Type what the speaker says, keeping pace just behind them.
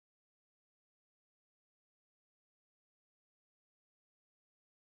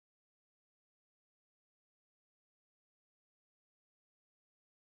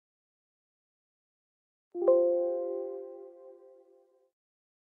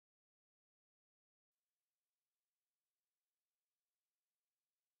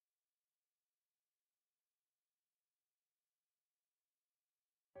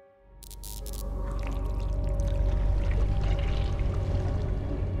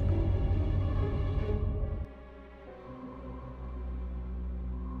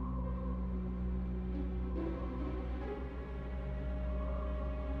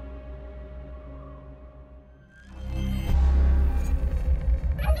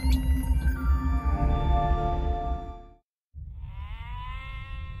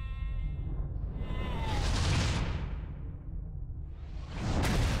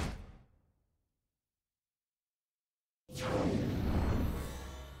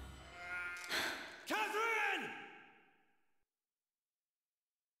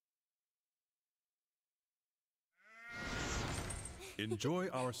Enjoy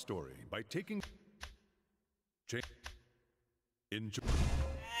our story by taking... Enjoy.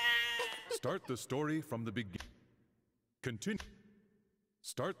 Start the story from the beginning. Continue.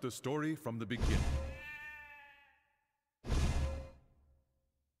 Start the story from the beginning.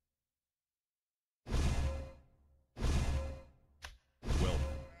 Well,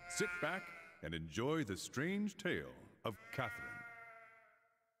 sit back and enjoy the strange tale of Catherine.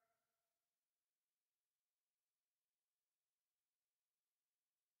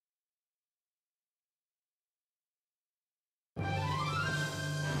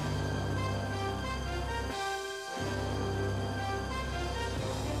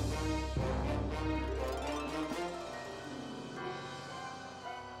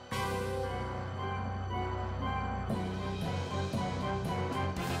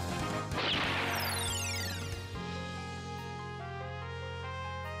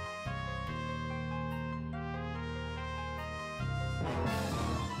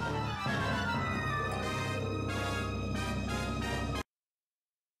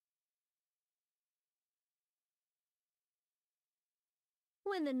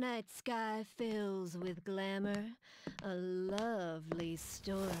 When the night sky fills with glamour, a lovely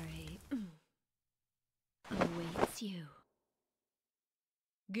story awaits you.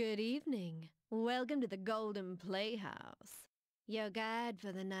 Good evening. Welcome to the Golden Playhouse. Your guide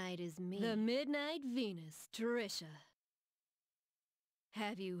for the night is me, the Midnight Venus, Trisha.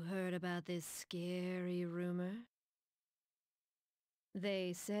 Have you heard about this scary rumor?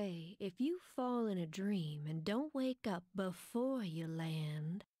 They say if you fall in a dream and don't wake up before you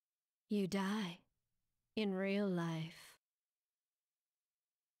land, you die in real life.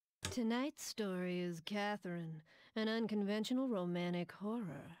 Tonight's story is Catherine, an unconventional romantic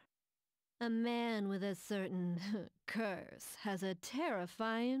horror. A man with a certain curse has a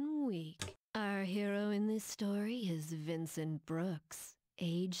terrifying week. Our hero in this story is Vincent Brooks,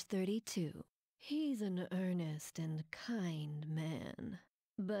 age 32. He's an earnest and kind man.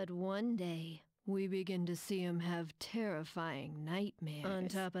 But one day, we begin to see him have terrifying nightmares. On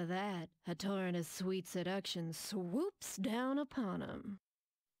top of that, a torrent of sweet seduction swoops down upon him.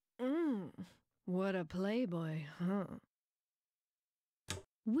 What a playboy, huh?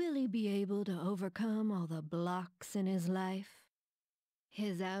 Will he be able to overcome all the blocks in his life?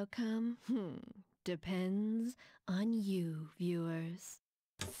 His outcome, depends on you, viewers.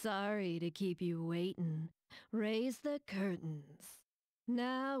 Sorry to keep you waiting. Raise the curtains.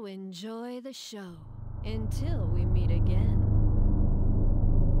 Now enjoy the show until we meet again.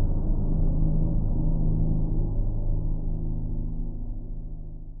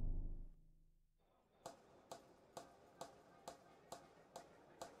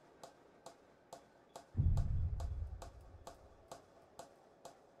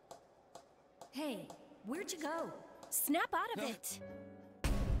 Hey, where'd you go? Snap out of it!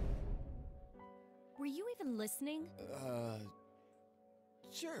 Were you even listening?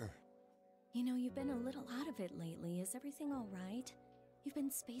 Sure. You know, you've been a little out of it lately. Is everything all right? You've been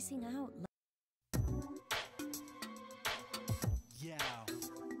spacing out. Yeah.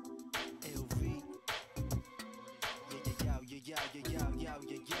 LV.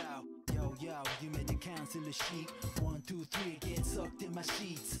 Yo, you made the cancel the sheet. 1, 2, 3, get sucked in my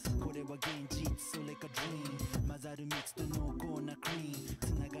sheets. これは現実、それか dream。混ざる蜜と濃厚なクリーム。つ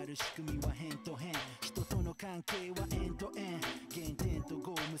ながる仕組みは変と変。人との関係はエンとエン。原点と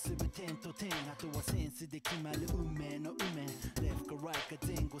ゴー結ぶ点と点。あとはセンスで決まる運命の運命。Left か right か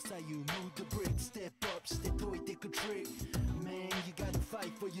前後左右 move the brick。Step up して解いてく trick。Man, you gotta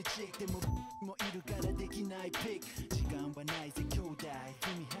fight for your chick。でもいるからできないピック。時間はないぜ兄弟。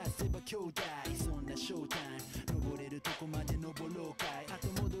踏み外せば兄弟。そんなショータイム。登れるとこまで登ろうかい。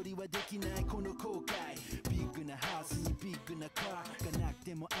後戻りはできないこの後悔。ビッグなハウスにビッグなカーがなく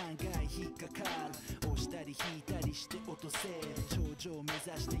ても案外引っかかる。押したり引いたりして落とせる。頂上を目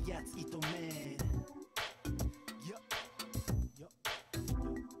指してやつ射止める。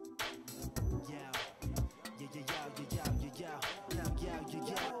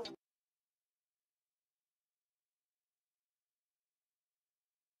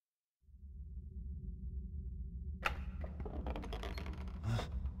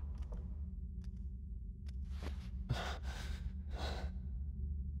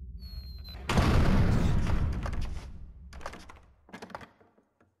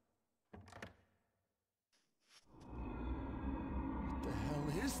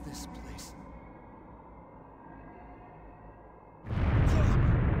Is this place?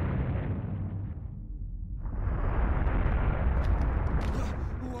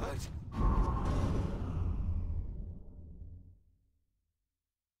 What?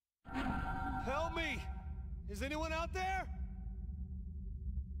 Help me! Is anyone out there?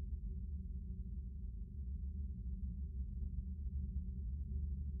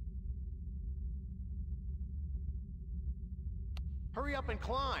 Hurry up and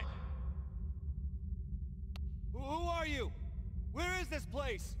climb. Who are you? Where is this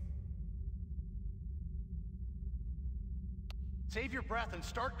place? Save your breath and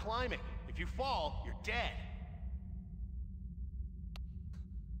start climbing. If you fall, you're dead.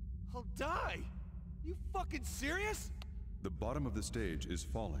 I'll die. You fucking serious? The bottom of the stage is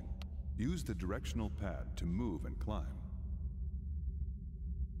falling. Use the directional pad to move and climb.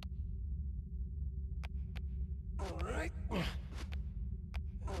 All right. All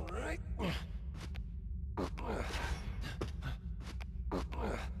right. Move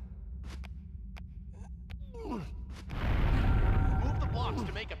the blocks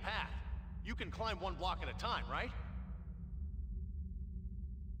to make a path. You can climb one block at a time, right?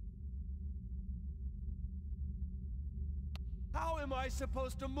 How am I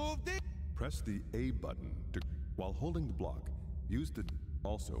supposed to move this? Press the A button while holding the block. Use the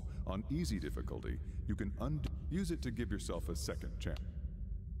also on easy difficulty. You can use it to give yourself a second chance.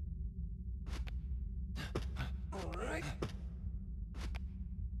 All right.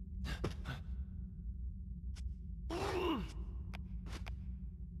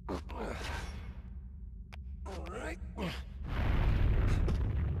 All right.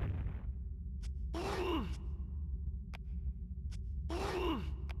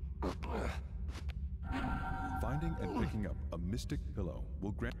 Finding and picking up a mystic pillow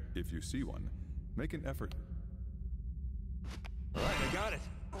will grant, if you see one, make an effort. All right, I got it.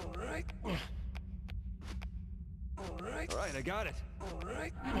 All right. All right. All right, I got it. All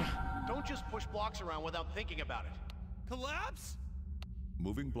right. Don't just push blocks around without thinking about it. Collapse?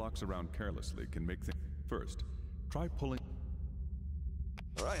 Moving blocks around carelessly can make things. First, try pulling.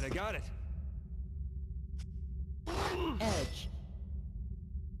 All right, I got it. Edge.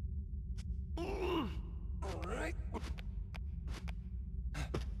 All right.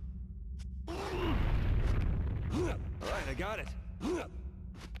 All right, I got it.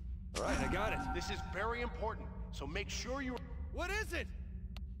 All right, I got it. This is very important, so make sure you... What is it?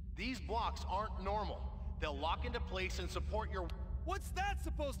 These blocks aren't normal. They'll lock into place and support your... What's that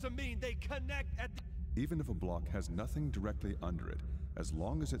supposed to mean? They connect at the... Even if a block has nothing directly under it, as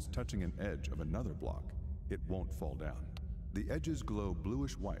long as it's touching an edge of another block, it won't fall down. The edges glow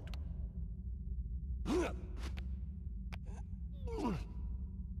bluish-white.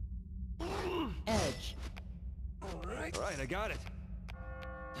 Edge. All right. All right, I got it.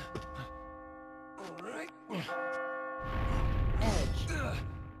 All right. Edge.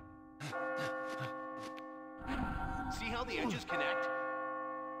 See how the edges connect?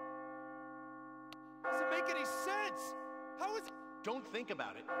 Doesn't make any sense. How is it? Don't think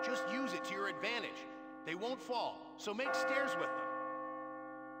about it. Just use it to your advantage. They won't fall, so make stairs with them.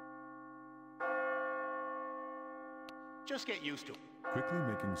 Just get used to it. Quickly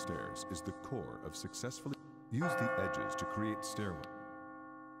making stairs is the core of successfully. Use the edges to create stairway.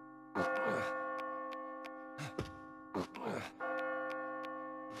 Where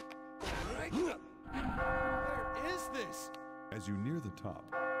is this? As you near the top,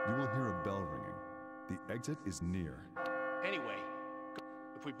 you will hear a bell ringing. The exit is near. Anyway,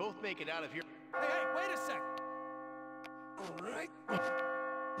 if we both make it out of here... Hey, wait a sec. All right. All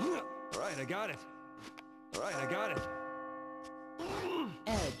right, I got it. All right, I got it.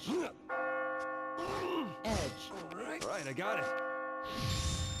 Edge. Edge. All right, I got it.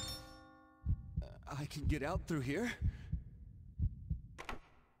 I can get out through here?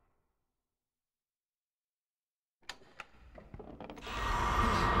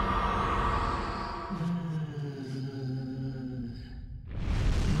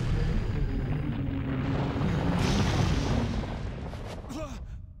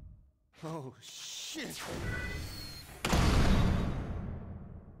 Oh, shit!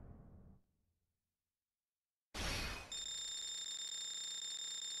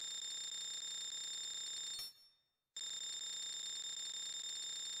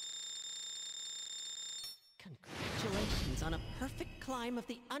 Congratulations on a perfect climb of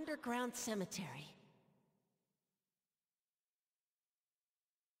the underground cemetery.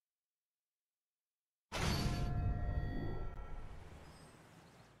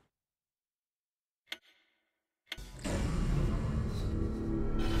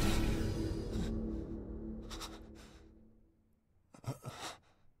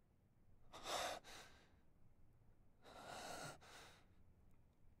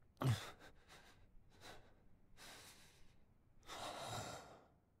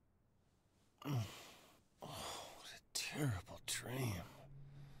 Terrible dream.